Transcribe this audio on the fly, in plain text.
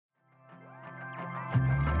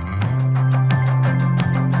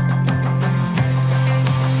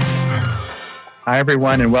Hi,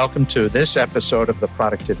 everyone, and welcome to this episode of the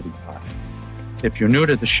Productivity Pod. If you're new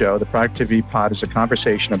to the show, the Productivity Pod is a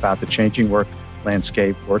conversation about the changing work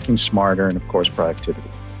landscape, working smarter, and of course, productivity.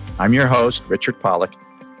 I'm your host, Richard Polak,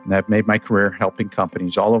 and I've made my career helping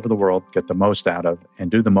companies all over the world get the most out of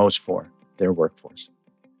and do the most for their workforce.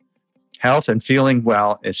 Health and feeling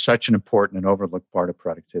well is such an important and overlooked part of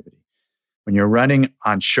productivity. When you're running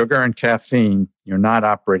on sugar and caffeine, you're not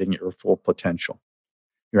operating at your full potential.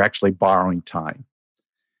 You're actually borrowing time.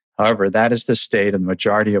 However, that is the state of the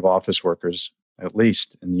majority of office workers, at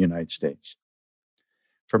least in the United States.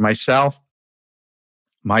 For myself,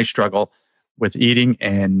 my struggle with eating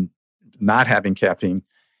and not having caffeine,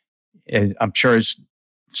 I'm sure is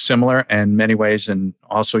similar in many ways and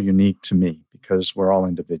also unique to me because we're all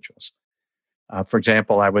individuals. For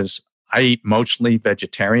example, I eat mostly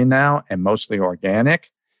vegetarian now and mostly organic.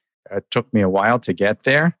 It took me a while to get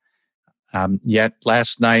there. Yet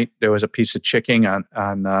last night there was a piece of chicken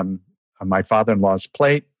on my father-in-law's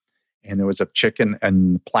plate, and there was a chicken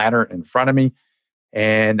and platter in front of me,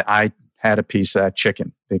 and I had a piece of that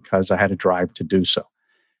chicken because I had to drive to do so.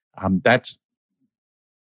 That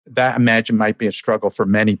I imagine might be a struggle for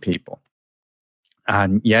many people.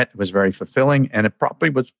 Yet it was very fulfilling, and it probably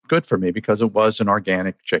was good for me because it was an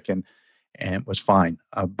organic chicken and it was fine.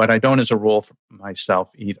 But I don't, as a rule for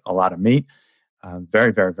myself, eat a lot of meat.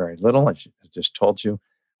 Very, very, very little, as I just told you.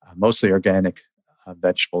 Mostly organic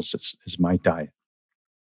vegetables is my diet.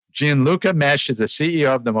 Gianluca Mech is the CEO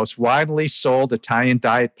of the most widely sold Italian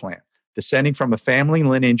diet plan. Descending from a family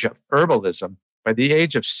lineage of herbalism, by the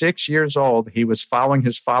age of 6 years old, he was following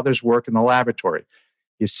his father's work in the laboratory.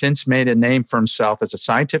 He has since made a name for himself as a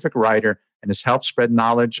scientific writer and has helped spread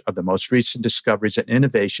knowledge of the most recent discoveries and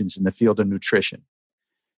innovations in the field of nutrition.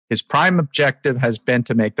 His prime objective has been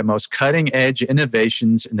to make the most cutting-edge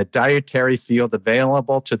innovations in the dietary field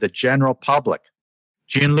available to the general public.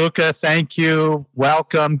 Gianluca, thank you.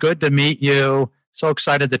 Welcome. Good to meet you. So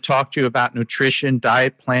excited to talk to you about nutrition,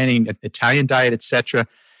 diet planning, Italian diet, etc.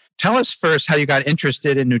 Tell us first how you got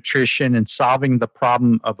interested in nutrition and solving the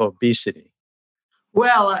problem of obesity.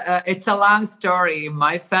 Well, it's a long story.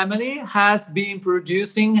 My family has been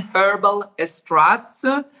producing herbal extracts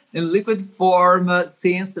in liquid form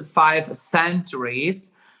since 5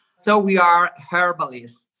 centuries. So we are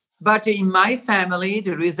herbalists. But in my family,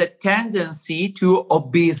 there is a tendency to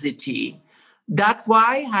obesity. That's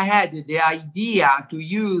why I had the idea to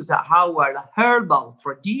use our herbal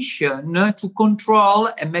tradition to control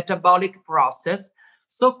a metabolic process,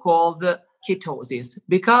 so-called ketosis,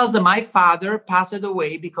 because my father passed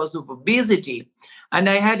away because of obesity. And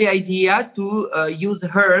I had the idea to use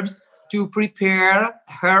herbs to prepare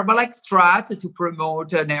herbal extract to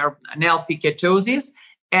promote an healthy ketosis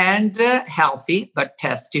and healthy but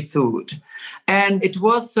tasty food. And it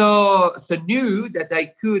was so new that I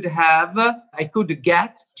could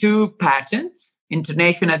get 2 patents,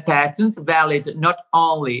 international patents, valid not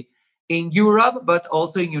only in Europe, but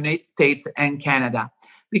also in United States and Canada.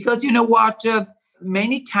 Because you know what?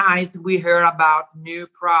 Many times we hear about new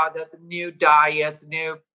products, new diets,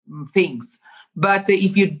 new things. But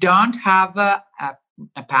if you don't have a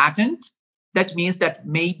patent, that means that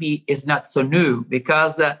maybe it's not so new,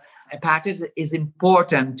 because a patent is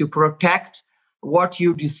important to protect what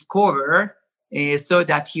you discover so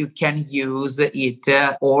that you can use it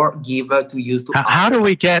or give to use to How do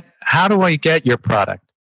I get your product?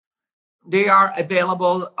 They are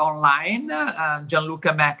available online,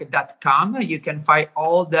 gianlucamech.com. You can find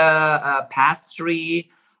all the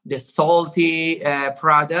pastry, the salty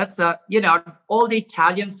products, all the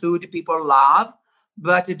Italian food people love,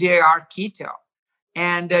 but they are keto.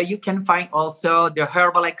 And you can find also the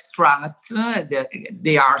herbal extracts.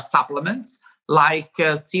 They are supplements like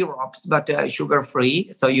syrups, but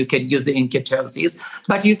sugar-free, so you can use it in ketosis.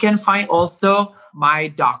 But you can find also my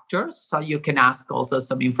doctors, so you can ask also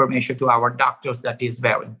some information to our doctors. That is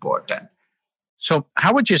very important. So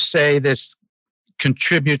how would you say this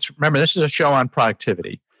contributes? Remember, this is a show on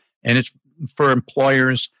productivity, and it's for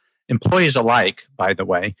employees alike, by the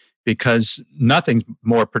way, because nothing's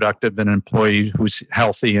more productive than an employee who's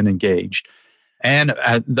healthy and engaged and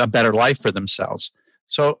a better life for themselves.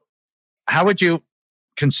 So how would you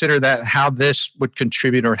consider that, how this would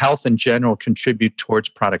contribute, or health in general contribute towards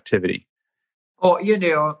productivity? Oh,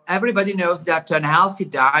 everybody knows that an healthy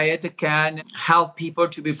diet can help people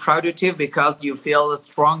to be productive because you feel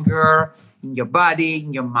stronger in your body,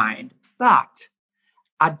 in your mind. But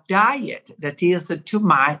a diet that is too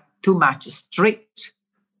much strict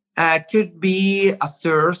could be a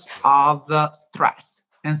source of stress.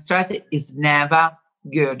 And stress is never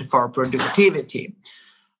good for productivity.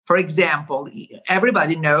 For example,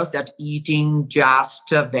 everybody knows that eating just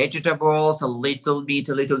vegetables, a little meat,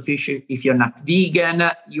 a little fish, if you're not vegan,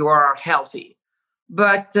 you are healthy.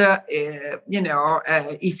 But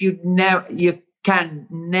if you can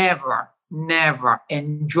never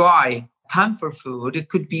enjoy comfort food. It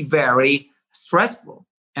could be very stressful,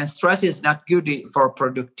 and stress is not good for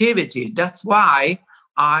productivity. That's why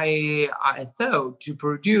I thought to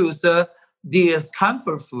produce this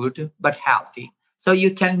comfort food but healthy, so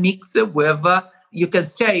you can mix it with. You can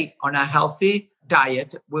stay on a healthy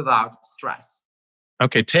diet without stress.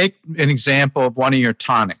 Okay, take an example of one of your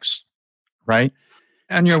tonics, right?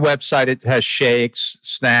 On your website, it has shakes,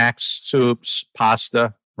 snacks, soups,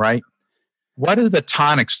 pasta, right? What do the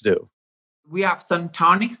tonics do? We have some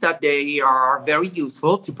tonics that they are very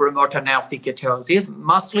useful to promote unhealthy ketosis.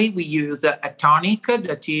 Mostly we use a tonic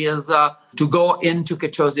that is to go into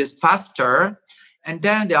ketosis faster. And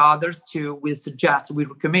then the others two we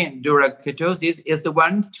recommend during ketosis is the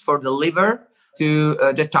one for the liver to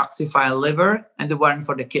detoxify liver, and the one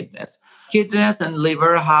for the kidneys. Kidneys and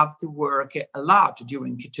liver have to work a lot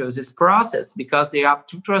during ketosis process because they have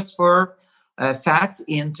to transfer fats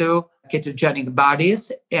into ketogenic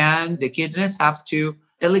bodies, and the kidneys have to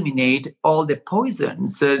eliminate all the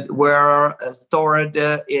poisons that were stored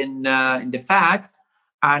in the fats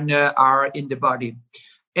and are in the body.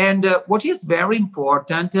 And what is very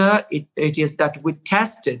important, it is that we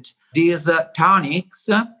tested these tonics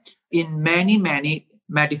in many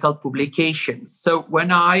medical publications. So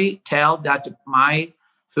when I tell that my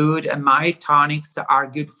food and my tonics are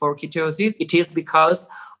good for ketosis, it is because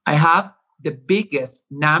I have the biggest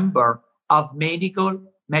number of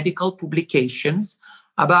medical publications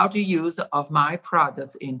about the use of my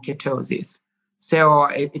products in ketosis. So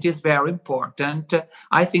it is very important.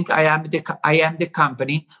 I think I am the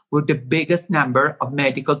company with the biggest number of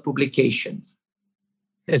medical publications.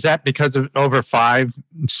 Is that because of over 5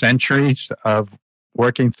 centuries of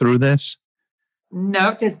working through this?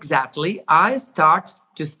 Not exactly. I started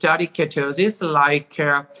to study ketosis like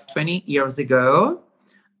 20 years ago.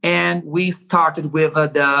 And we started with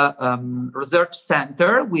the research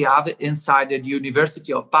center we have inside the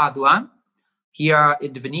University of Padua, here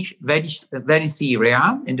in the Venice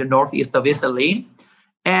area, in the northeast of Italy.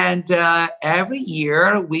 And every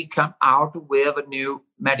year we come out with a new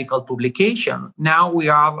medical publication. Now we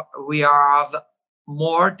have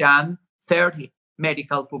more than 30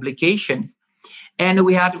 medical publications. And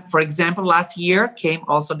we had, for example, last year came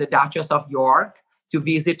also the Duchess of York to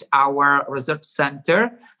visit our research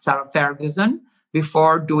center, Sarah Ferguson,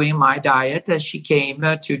 before doing my diet. She came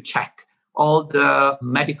to check all the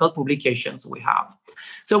medical publications we have.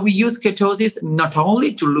 So we use ketosis not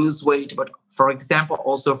only to lose weight, but for example,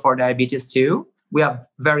 also for diabetes too. We have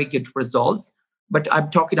very good results, but I'm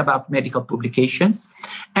talking about medical publications.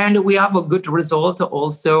 And we have a good result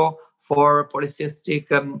also for polycystic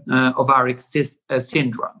ovarian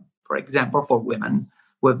syndrome, for example, for women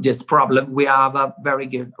with this problem. We have very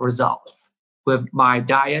good results with my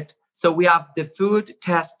diet. So we have the food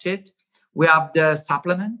tested, we have the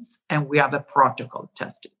supplements, and we have a protocol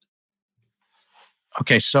tested.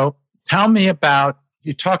 Okay, so tell me about,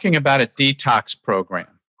 you're talking about a detox program,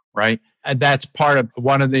 right? And that's part of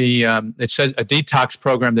one of the, it says a detox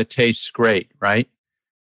program that tastes great, right?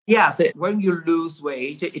 Yes, when you lose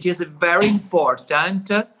weight, it is very important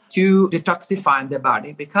to detoxify the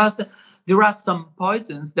body because there are some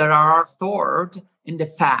poisons that are stored in the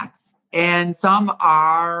fats and some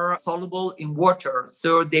are soluble in water,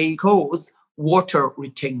 so they cause water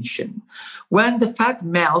retention. When the fat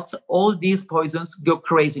melts, all these poisons go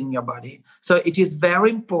crazy in your body. So it is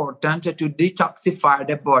very important to detoxify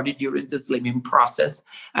the body during the slimming process.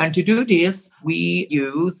 And to do this, we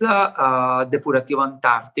use Depurativo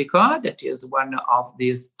Antarctica, that is one of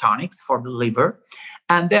these tonics for the liver,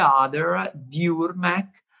 and the other,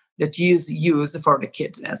 Mech, that is used for the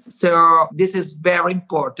kidneys. So this is very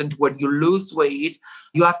important. When you lose weight,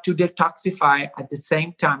 you have to detoxify at the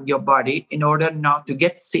same time your body in order not to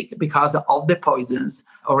get sick because of all the poisons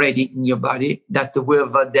already in your body that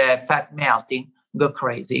with the fat melting go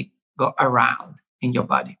crazy, go around in your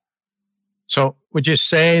body. So would you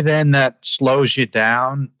say then that slows you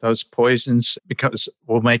down, those poisons, because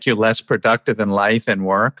will make you less productive in life and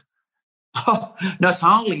work? Oh, not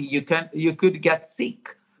only you could get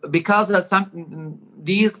sick. Because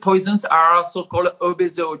these poisons are also called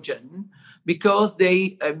obesogen because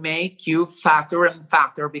they make you fatter and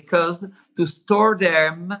fatter because to store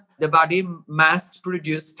them, the body must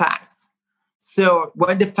produce fats. So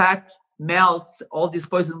when the fat melts, all this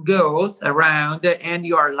poison goes around, and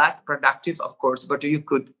you are less productive, of course, but you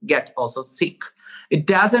could get also sick. It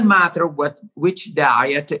doesn't matter which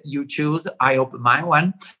diet you choose. I hope my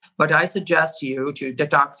one, but I suggest you to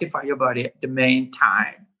detoxify your body at the main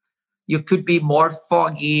time. You could be more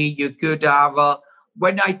foggy. You could have,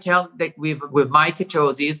 when I tell that with my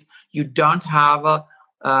ketosis, you don't have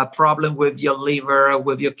a problem with your liver,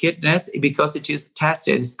 with your kidneys, because it is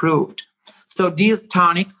tested, it's proved. So these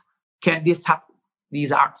tonics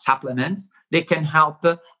these are supplements. They can help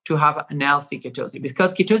to have an healthy ketosis,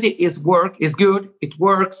 because ketosis is good, it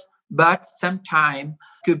works, but sometimes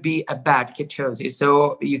could be a bad ketosis.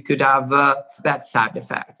 So you could have bad side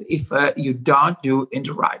effects if you don't do in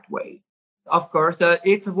the right way. Of course,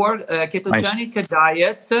 ketogenic Nice.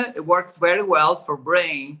 diet it works very well for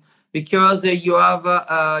brain, because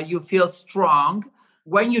you feel strong.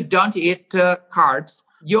 When you don't eat carbs,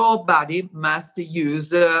 your body must use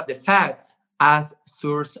the fats as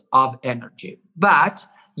source of energy. But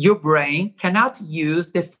your brain cannot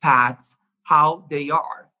use the fats how they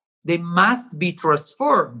are. They must be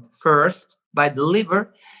transformed first by the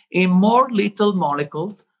liver in more little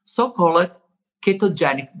molecules, so-called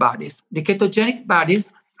ketogenic bodies. The ketogenic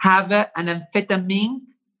bodies have an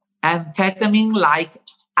amphetamine-like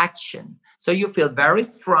action. So you feel very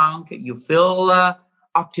strong, you feel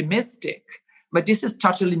optimistic, but this is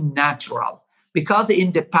totally natural, because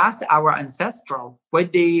in the past, our ancestral, when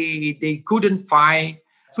they couldn't find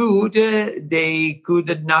food, they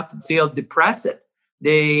could not feel depressed.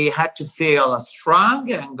 They had to feel strong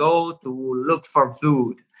and go to look for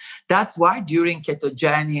food. That's why during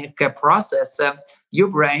ketogenic process, your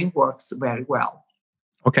brain works very well.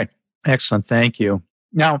 Okay. Excellent. Thank you.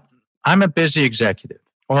 Now, I'm a busy executive,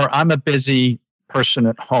 or I'm a busy person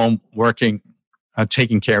at home working,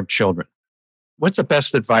 taking care of children. What's the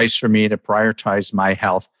best advice for me to prioritize my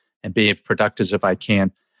health and be as productive as I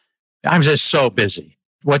can? I'm just so busy.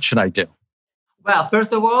 What should I do? Well,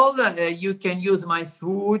 first of all, you can use my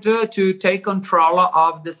food to take control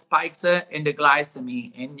of the spikes in the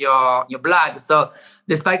glycemic in your blood. So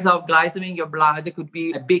the spikes of glycemic in your blood could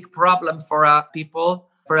be a big problem for people,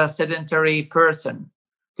 for a sedentary person.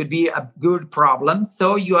 Could be a good problem.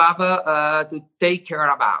 So you have to take care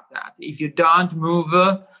about that. If you don't move,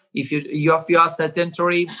 if you are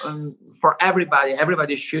sedentary, for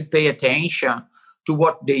everybody should pay attention to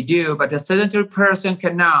what they do. But a sedentary person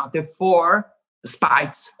cannot afford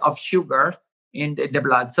spikes of sugar in the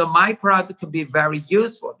blood. So my product could be very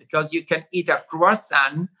useful, because you can eat a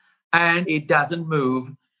croissant and it doesn't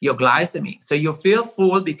move your glycemic. So you feel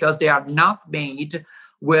full, because they are not made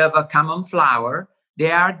with a common flour.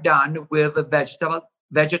 They are done with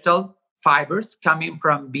vegetal fibers coming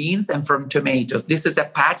from beans and from tomatoes. This is a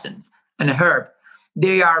patent, an herb.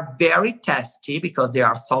 They are very tasty because they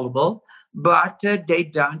are soluble, but they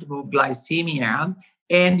don't move glycemia,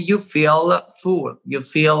 and you feel full. You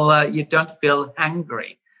don't feel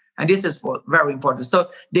hungry. And this is very important. So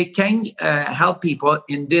they can help people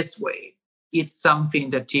in this way. It's something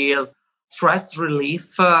that is stress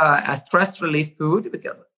relief, a stress relief food,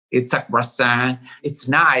 because it's a croissant. It's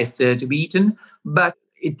nice to be eaten, but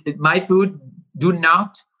my food do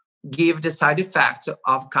not give the side effect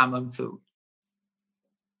of common food.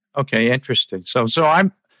 Okay, interesting. So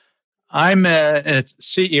I'm a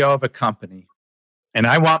CEO of a company, and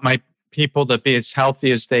I want my people to be as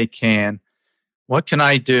healthy as they can. What can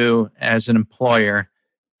I do as an employer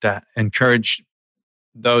to encourage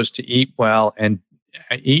those to eat well and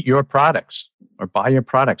eat your products or buy your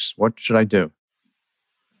products? What should I do?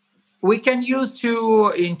 We can use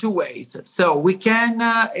in two ways. So we can,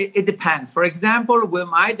 it depends. For example, with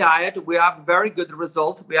my diet, we have very good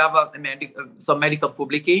results. We have some medical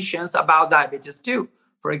publications about diabetes too.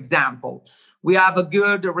 For example, we have a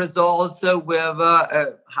good results with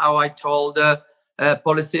how I told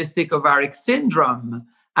polycystic ovarian syndrome.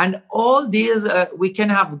 And all these, we can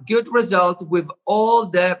have good results with all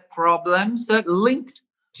the problems linked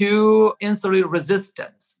to insulin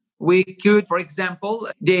resistance. We could, for example,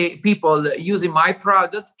 the people using my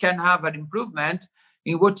products can have an improvement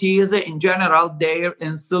in what is, in general, their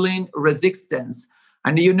insulin resistance.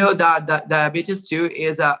 And you know that diabetes too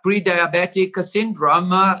is a pre-diabetic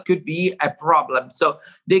syndrome, could be a problem. So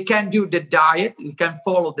they can do the diet, you can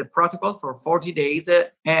follow the protocol for 40 days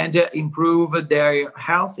and improve their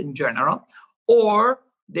health in general. Or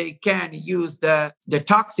they can use the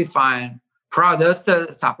detoxifying products,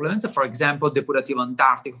 supplements, for example, depurativo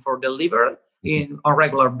antarctic for the liver on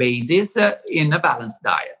regular basis in a balanced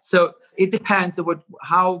diet. So it depends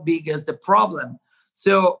how big is the problem.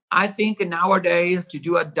 So I think nowadays to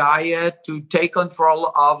do a diet to take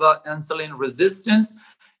control of insulin resistance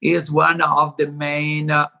is one of the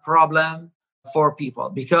main problem for people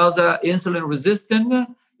because insulin resistance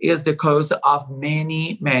is the cause of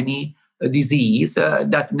many disease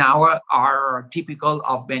that now are typical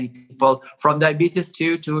of many people, from diabetes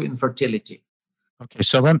to infertility. Okay,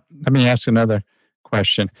 so let me ask another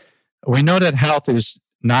question. We know that health is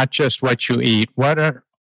not just what you eat. What are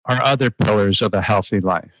other pillars of a healthy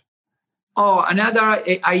life? Oh, another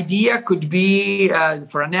idea could be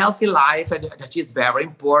for an healthy life that is very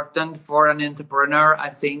important for an entrepreneur.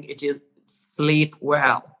 I think it is sleep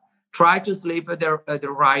well. Try to sleep at the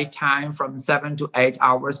right time, from 7 to 8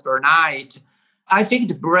 hours per night. I think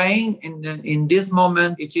the brain in this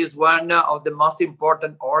moment, it is one of the most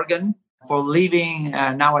important organ for living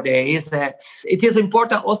nowadays. It is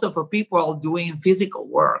important also for people doing physical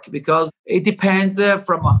work because it depends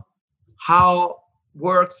from how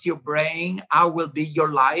works your brain, how will be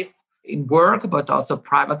your life in work, but also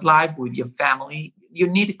private life with your family. You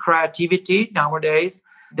need creativity nowadays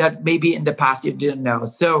that maybe in the past you didn't know.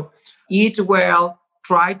 So eat well,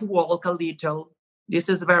 try to walk a little. This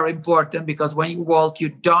is very important because when you walk, you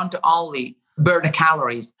don't only burn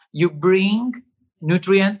calories, you bring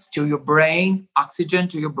nutrients to your brain, oxygen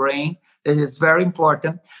to your brain. This is very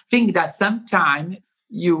important. Think that sometimes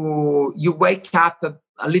you wake up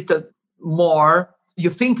a little more, you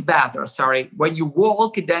think better, when you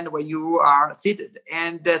walk than when you are seated.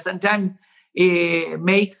 And sometimes it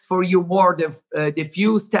makes for you more the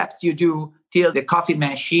few steps you do till the coffee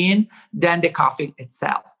machine than the coffee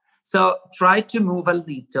itself. So try to move a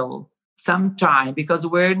little sometime, because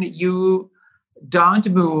when you don't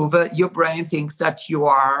move, your brain thinks that you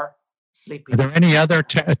are sleeping. Are there any other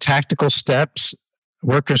tactical steps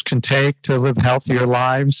workers can take to live healthier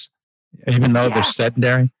lives, even though they're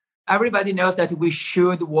sedentary? Everybody knows that we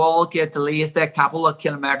should walk at least a couple of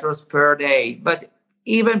kilometers per day. But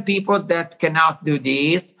even people that cannot do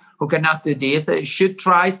this, should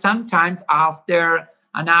try sometimes after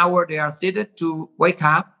an hour they are seated to wake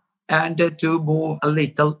up and to move a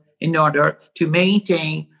little in order to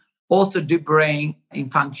maintain also the brain in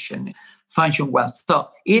function well. So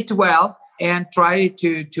eat well and try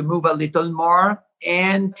to move a little more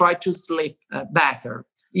and try to sleep better.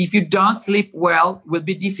 If you don't sleep well, it will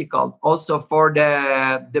be difficult also for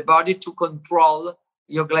the body to control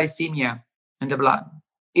your glycemia in the blood.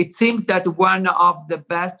 It seems that one of the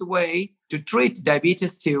best way to treat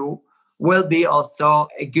diabetes 2 will be also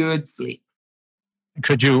a good sleep.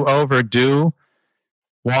 Could you overdo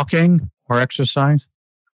walking or exercise?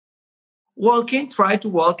 Walking, try to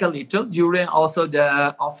walk a little during also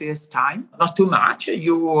the office time. Not too much.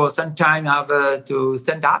 You sometimes have to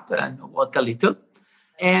stand up and walk a little.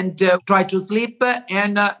 And try to sleep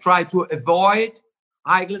and try to avoid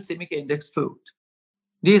high glycemic index food.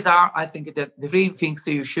 These are, I think, the three things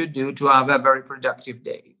you should do to have a very productive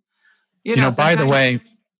day. You know, by the way,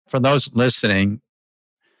 for those listening,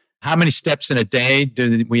 how many steps in a day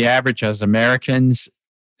do we average as Americans?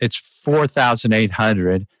 It's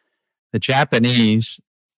 4,800. The Japanese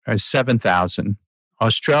are 7,000.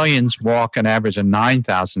 Australians walk an average of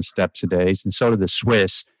 9,000 steps a day, and so do the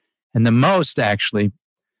Swiss. And the most, actually,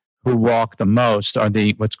 who walk the most are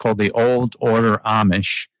what's called the old order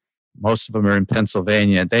Amish. Most of them are in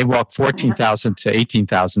Pennsylvania. They walk 14,000 to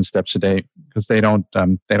 18,000 steps a day because they don't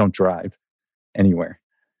drive anywhere.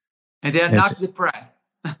 And they're not depressed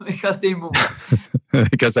because they move.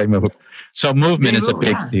 Because they move. So movement is a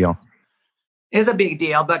big deal. It's a big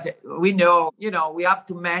deal, but we know, we have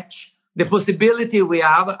to match the possibility we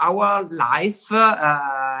have our life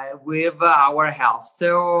with our health.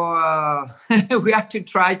 So we have to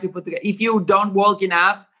try to put together. If you don't walk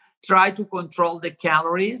enough, try to control the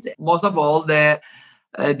calories. Most of all, the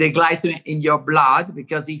glycemic in your blood,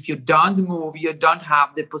 because if you don't move, you don't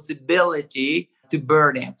have the possibility to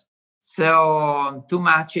burn it. So too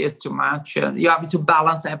much is too much. You have to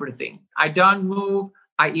balance everything. I don't move,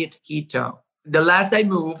 I eat keto. The less I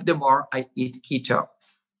move, the more I eat keto.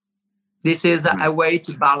 This is a way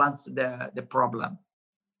to balance the problem.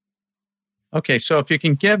 Okay, so if you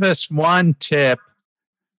can give us one tip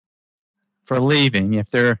for leaving,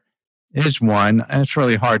 if there is one, and it's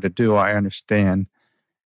really hard to do, I understand,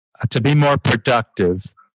 to be more productive,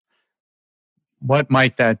 what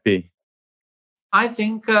might that be? I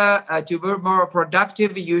think to be more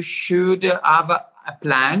productive, you should have a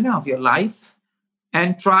plan of your life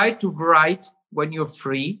and try to write when you're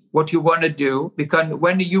free what you want to do, because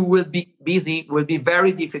when you will be busy, it will be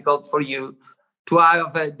very difficult for you to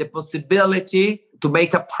have the possibility to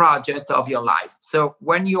make a project of your life. So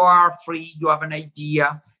when you are free, you have an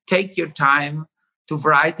idea, take your time to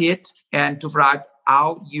write it and to write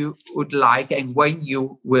how you would like and when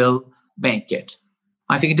you will make it.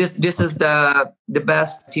 I think this is the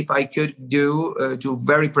best tip I could do to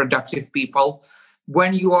very productive people.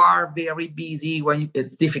 When you are very busy, when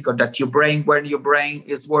it's difficult that when your brain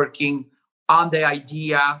is working on the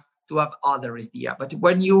idea to have other idea. But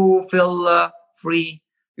when you feel free,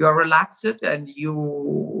 you are relaxed, and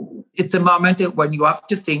it's a moment when you have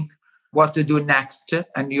to think what to do next,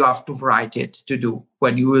 and you have to write it to do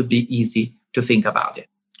when you will be easy to think about it.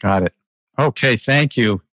 Got it. Okay, thank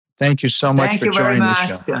you. Thank you so much for joining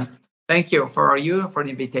the show. Thank you for the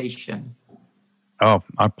invitation. Oh,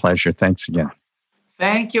 our pleasure. Thanks again.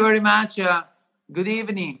 Thank you very much. Good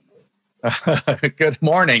evening. Good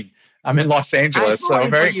morning. I'm in Los Angeles. So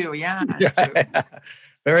very, for you. Yeah.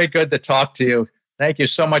 Very good to talk to you. Thank you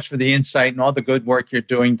so much for the insight and all the good work you're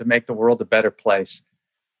doing to make the world a better place.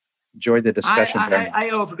 Enjoyed the discussion. I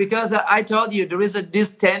hope, because I told you there is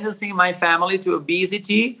this tendency in my family to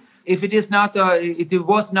obesity. If it is not, it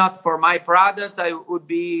was not for my products, I would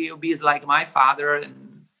be obese like my father. And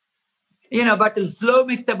but the slow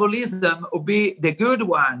metabolism would be the good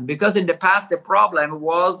one, because in the past the problem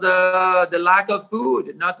was the lack of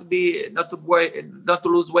food, not to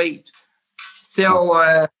lose weight.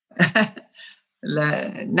 So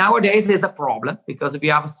nowadays is a problem because we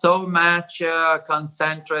have so much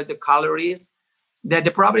concentrated calories that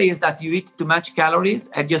the problem is that you eat too much calories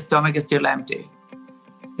and your stomach is still empty.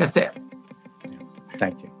 That's it.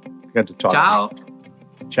 Thank you. Good to talk. Ciao.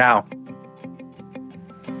 Ciao.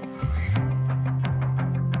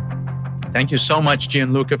 Thank you so much,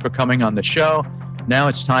 Gianluca, for coming on the show. Now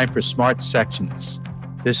it's time for Smart Sections.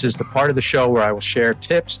 This is the part of the show where I will share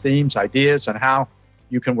tips, themes, ideas on how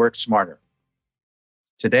you can work smarter.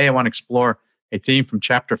 Today, I want to explore a theme from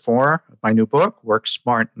Chapter 4 of my new book, Work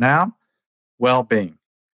Smart Now, Well-Being.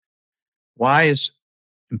 Why is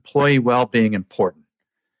employee well-being important?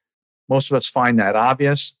 Most of us find that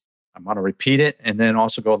obvious. I'm going to repeat it and then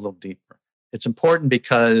also go a little deeper. It's important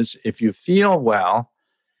because if you feel well,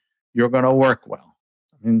 you're going to work well.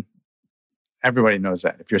 I mean, everybody knows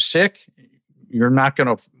that. If you're sick, you're not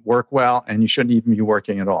going to work well, and you shouldn't even be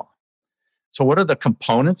working at all. So what are the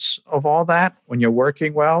components of all that when you're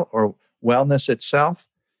working well, or wellness itself?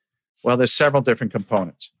 Well, there's several different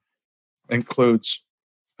components. It includes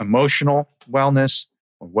emotional wellness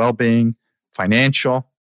or well-being, financial,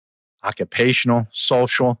 occupational,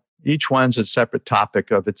 social. Each one's a separate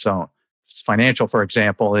topic of its own. Financial, for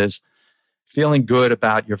example, is feeling good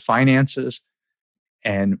about your finances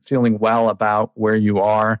and feeling well about where you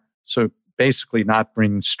are. So basically not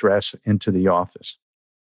bringing stress into the office.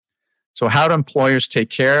 So how do employers take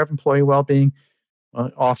care of employee well-being?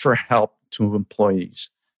 Well, offer help to employees.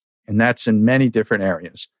 And that's in many different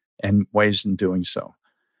areas and ways in doing so.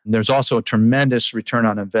 And there's also a tremendous return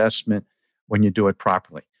on investment when you do it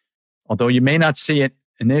properly. Although you may not see it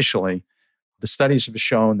initially, the studies have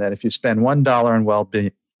shown that if you spend $1 on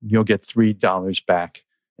well-being, you'll get $3 back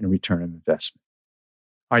in return on investment.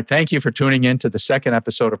 All right, thank you for tuning in to the second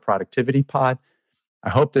episode of Productivity Pod. I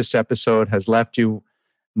hope this episode has left you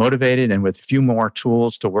motivated and with a few more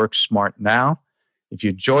tools to work smart now. If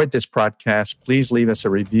you enjoyed this podcast, please leave us a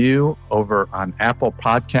review over on Apple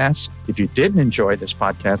Podcasts. If you didn't enjoy this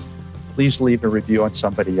podcast, please leave a review on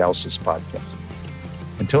somebody else's podcast.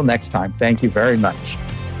 Until next time, thank you very much.